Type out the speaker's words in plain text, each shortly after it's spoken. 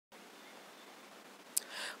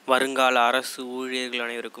வருங்கால அரசு ஊழியர்கள்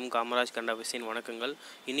அனைவருக்கும் காமராஜ் கண்டாபிசின் வணக்கங்கள்.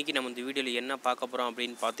 இன்றைக்கி நம்ம இந்த வீடியோவில் என்ன பார்க்க போகிறோம்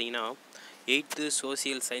அப்படின்னு பார்த்தீங்கன்னா, 8th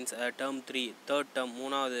social science term 3 third term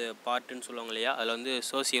 3வது பார்ட்டுன்னு சொல்லுவாங்க இல்லையா, அதில் வந்து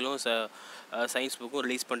சோசியலும் சயின்ஸ் புக்கும்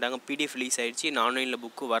ரிலீஸ் பண்ணிட்டாங்க. பிடிஎஃப் ரிலீஸ் ஆகிடுச்சு, ஆன்லைனில்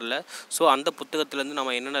புக்கு வரல. ஸோ அந்த புத்தகத்துலேருந்து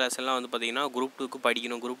நம்ம என்னென்ன லெசன்லாம் வந்து பார்த்திங்கன்னா குரூப் 2க்கு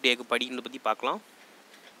படிக்கணும், குரூப் டேக்கு படிக்கணும்னு பற்றி பார்க்கலாம்.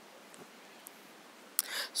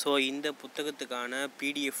 ஸோ இந்த புத்தகத்துக்கான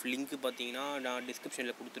பிடிஎஃப் லிங்க் பார்த்தீங்கன்னா நான்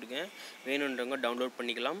டிஸ்கிரிப்ஷனில் கொடுத்துருக்கேன், வேணுன்றவங்க டவுன்லோட்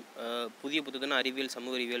பண்ணிக்கலாம். புதிய புத்தகம்னா அறிவியல்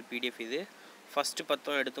சமூக அறிவியல் பிடிஎஃப் இது. ஃபஸ்ட்டு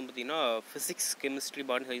பத்தம் எடுத்தோம் பார்த்திங்கன்னா ஃபிசிக்ஸ் கெமிஸ்ட்ரி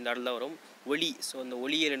பாட்னி இந்த இடத்துல வரும். ஒளி, ஸோ அந்த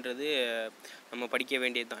ஒளியியல்ன்றது நம்ம படிக்க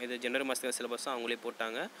வேண்டியது தான். இது ஜெனரல் மாஸ்டர் சிலபஸாக அவங்களே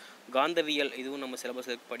போட்டாங்க. காந்தவியல் இதுவும் நம்ம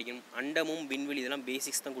சிலபஸில் படிக்கணும். அண்டமும் விண்வெளி இதெல்லாம்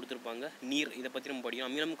பேசிக்ஸ் தான் கொடுத்துருப்பாங்க. நீர் இதை பற்றி நம்ம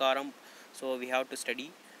படிக்கணும். அமிலம் காரம், so we have to study.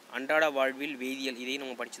 அன்றாட வாழ்வில் வேதியியல் இதையும்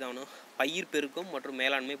நம்ம படித்து தான் ஆகணும். பயிர் பெருக்கம் மற்றும்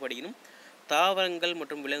மேலாண்மை படிக்கணும். தாவரங்கள்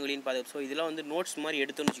மற்றும் விலங்குகளின் பாதுகாப்பு, ஸோ இதெல்லாம் வந்து நோட்ஸ் மாதிரி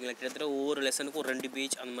எடுத்துன்னு வச்சுக்கலாம். கிட்டத்தட்ட ஒவ்வொரு லெசனுக்கும் 2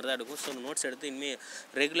 பேஜ் அந்த மாதிரி தான் எடுக்கும். ஸோ அந்த நோட்ஸ் எடுத்து இனிமேல்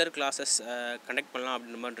ரெகுலர் கிளாஸஸ் கண்டக்ட் பண்ணலாம்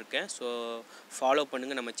அப்படின்ற மாதிரி இருக்கேன். ஸோ ஃபாலோ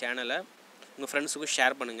பண்ணுங்கள் நம்ம சேனலை, உங்கள் ஃப்ரெண்ட்ஸுக்கும்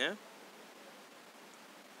ஷேர் பண்ணுங்கள்.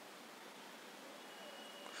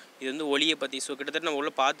 இது வந்து ஒளியை பற்றி, ஸோ கிட்டத்தட்ட நான்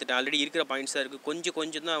உள்ள பார்த்துட்டேன். ஆல்ரெடி இருக்கிற பாயிண்ட்ஸ் தான் இருக்குது.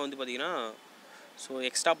 கொஞ்சம் தான் வந்து பார்த்திங்கன்னா, ஸோ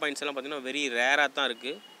எக்ஸ்ட்ரா பாயிண்ட்ஸ் எல்லாம் பார்த்திங்கன்னா வெரி ரேராக தான்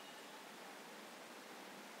இருக்குது.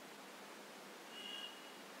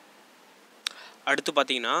 அடுத்து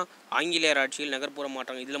பார்த்திங்கன்னா ஆங்கிலேயர் ஆட்சியில் நகர்ப்புற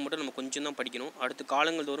மாற்றங்கள், இதில் மட்டும் நம்ம கொஞ்சம் தான் படிக்கணும். அடுத்து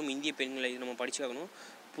காலங்கள் தோறும் இந்திய பெண்களை இது நம்ம படிச்சாகணும்.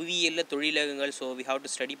 புவியியலில் தொழிலகங்கள், so we have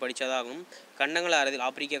to study படித்தாதான் ஆகணும். கண்டங்கள் அறிதல்,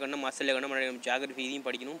 ஆப்பிரிக்கா கண்டம், ஆஸ்திரேலியா கண்டம், ஜியாகிரஃபி இதையும்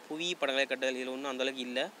படிக்கணும். புவி படங்களை கட்டுதல் இதில் ஒன்றும் அந்தளவுக்கு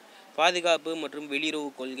இல்லை. பாதுகாப்பு மற்றும் வெளியுறவு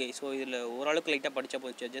கொள்கை, ஸோ இதில் ஓரளவுக்கு லைட்டாக படித்தா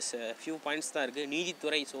போச்சு. ஜஸ்ட் ஃபியூ பாயிண்ட்ஸ் தான் இருக்குது.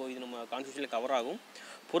 நீதித்துறை, ஸோ இது நம்ம கான்ஸ்டியூஷனில் கவர் ஆகும்.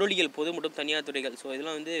 பொருளியல், பொது மற்றும் தனியார் துறைகள், ஸோ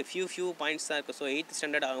இதெல்லாம் வந்து ஃபியூ பாயிண்ட்ஸ் தான் இருக்குது. ஸோ 8th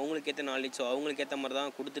ஸ்டாண்டர்ட் அவங்களுக்கு ஏற்ற நாலேஜ், ஸோ அவங்களுக்கு ஏற்ற மாதிரி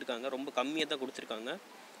தான் கொடுத்துருக்காங்க. ரொம்ப கம்மியாக தான் கொடுத்துருக்காங்க.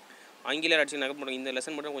 ஆங்கிலேயர் ஆட்சி நகர்ப்புறம் இந்த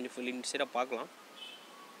லெசன் மட்டும் கொஞ்சம் ஃபுல் இன்ட்ரெஸ்டாக பார்க்கலாம்.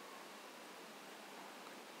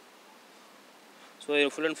 ஸோ இது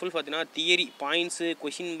ஃபுல் அண்ட் ஃபுல் பார்த்தீங்கன்னா தியரி பாயிண்ட்ஸு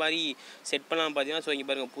கொஷின் மாதிரி செட் பண்ணலாம். பார்த்தீங்கன்னா ஸோ இங்கே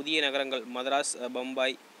பாருங்கள், புதிய நகரங்கள் மதராஸ்,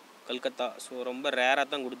 பம்பாய், கல்கத்தா, ஸோ ரொம்ப ரேராக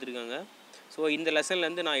தான் கொடுத்துருக்காங்க. ஸோ இந்த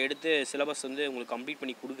லெசன்லேருந்து நான் எடுத்து சிலபஸ் வந்து உங்களுக்கு கம்ப்ளீட்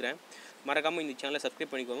பண்ணி கொடுக்குறேன். மறக்காமல் இந்த சேனலை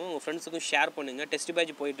சப்ஸ்கிரைப் பண்ணிக்கோங்க, உங்கள் ஃப்ரெண்ட்ஸுக்கும் ஷேர் பண்ணுங்கள். டெஸ்ட்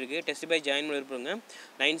பேட்ச் போயிட்டுருக்கு. டெஸ்ட் பேட்ச் ஜாயின் பண்ணிருப்பாங்க.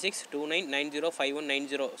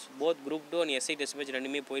 9629905190 both group 2 and SI test batch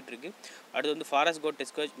ரெண்டுமே போயிட்டுருக்கு. அடுத்து வந்து ஃபாரஸ்ட் கோட்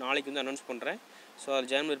டெஸ்ட் பேட்ச் நாளைக்கு வந்து அனௌன்ஸ் பண்ணுறேன். ஸோ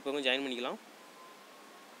அது ஜாயின் பண்ணிருப்பாங்க, ஜாயின் பண்ணிக்கலாம்.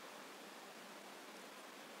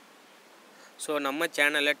 ஸோ நம்ம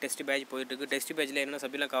சேனலில் டெஸ்ட் பேட்ச் போயிட்டுருக்கு. டெஸ்ட் பேட்சில் என்னென்ன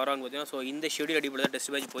சப்ஜெக்ட்லாம் கவர் ஆகும் பார்த்தீங்கன்னா, ஸோ இந்த ஷெடியூல் அடிப்படையில் தான்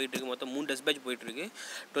டெஸ்ட் பேட்ச் போயிட்டுருக்கு. மொத்தம் 3 டெஸ்ட் பேட்ச் போயிட்டுருக்கு.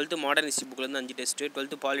 12th modern history புக்லேருந்து 5 test,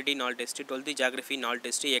 12th polity 4 test, 12th geography 4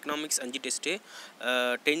 test, economics 5 test,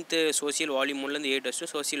 10th social volume 1லேருந்து 7 test,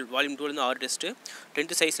 social volume 2லேருந்து 6 test,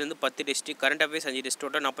 10th சயின்ஸ்லேருந்து 10 test, current affairs 5 test,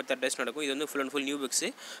 total 46 test நடக்கும். இது வந்து full and full new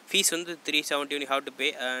books. Fees வந்து 370 have to pay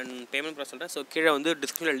and payment process சொல்கிறேன். So கீழே வந்து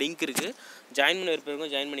டிஸ்கிரிப்ஷனில் link இருக்குது, join பண்ண இருப்பவங்க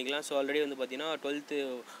ஜாயின் பண்ணிக்கலாம். ஸோ ஆல்ரெடி வந்து பார்த்தீங்கன்னா 12th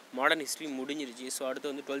மாடர்ன் ஹிஸ்ட்ரி முடிஞ்சிருச்சு. ஸோ அடுத்து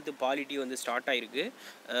வந்து 12th பாலிட்டி வந்து ஸ்டார்ட் ஆகிருக்கு.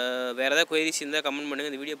 வேறு ஏதாவது குவரிஸ் இருந்தால் கமெண்ட்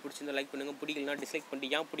பண்ணுங்கள். இந்த வீடியோ பிடிச்சிருந்தால் லைக் பண்ணுங்கள், பிடிக்கலனா டிஸ்லைக்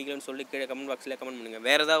பண்ணிட்டு ஏன் பிடிக்கலன்னு சொல்லி கீழே கமெண்ட் பாக்ஸில் கமெண்ட் பண்ணுங்கள்.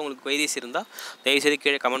 வேறு ஏதாவது உங்களுக்கு குவரிஸ் இருந்தால் தயவுசெய்து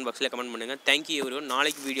கீழே கமெண்ட் பாக்ஸில் கமெண்ட் பண்ணுங்கள். Thank you everyone.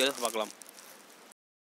 நாளைக்கு வீடியோவில் பார்க்கலாம்.